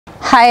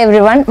Hi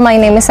everyone, my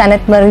name is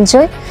Aneth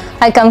Marinjoy.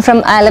 I come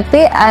from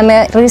Alleppey. I am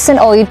a recent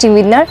OET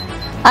winner.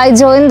 I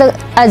joined the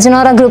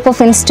Ajinorah group of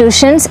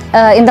institutions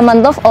in the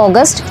month of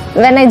August.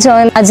 When I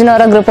joined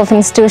Ajinorah group of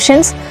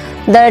institutions,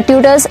 the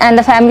tutors and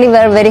the family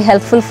were very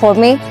helpful for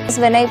me.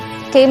 When I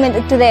came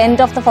to the end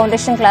of the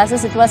foundation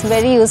classes, it was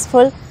very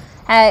useful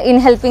in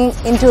helping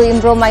to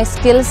improve my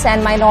skills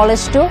and my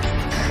knowledge too.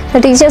 The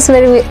teachers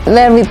were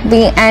with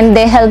me and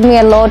they helped me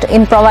a lot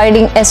in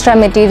providing extra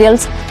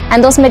materials,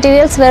 and those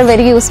materials were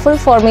very useful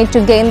for me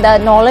to gain the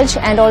knowledge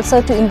and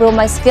also to improve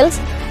my skills,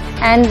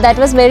 and that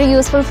was very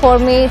useful for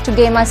me to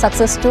gain my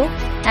success too.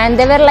 And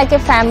they were like a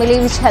family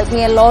which helped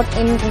me a lot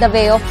in the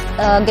way of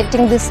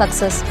getting this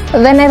success.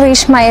 When I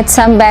reached my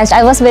exam batch,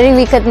 I was very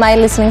weak at my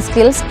listening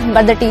skills,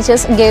 but the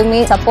teachers gave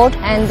me support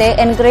and they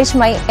encouraged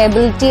my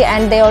ability,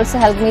 and they also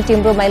helped me to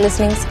improve my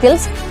listening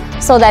skills.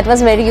 So that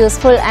was very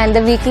useful, and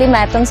the weekly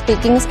marathon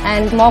speakings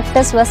and mock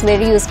test was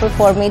very useful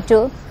for me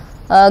to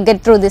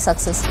get through the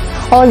success.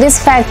 All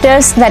these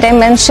factors that I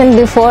mentioned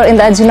before in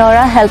the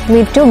Ajinorah helped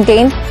me to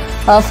gain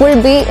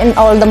full B in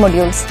all the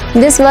modules.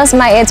 This was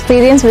my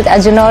experience with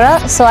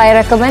Ajinorah, so I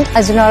recommend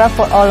Ajinorah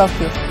for all of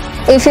you.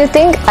 If you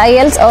think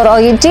Ielts or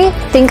OET,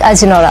 think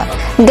Ajinorah.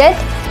 Get,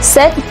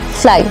 set,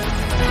 fly.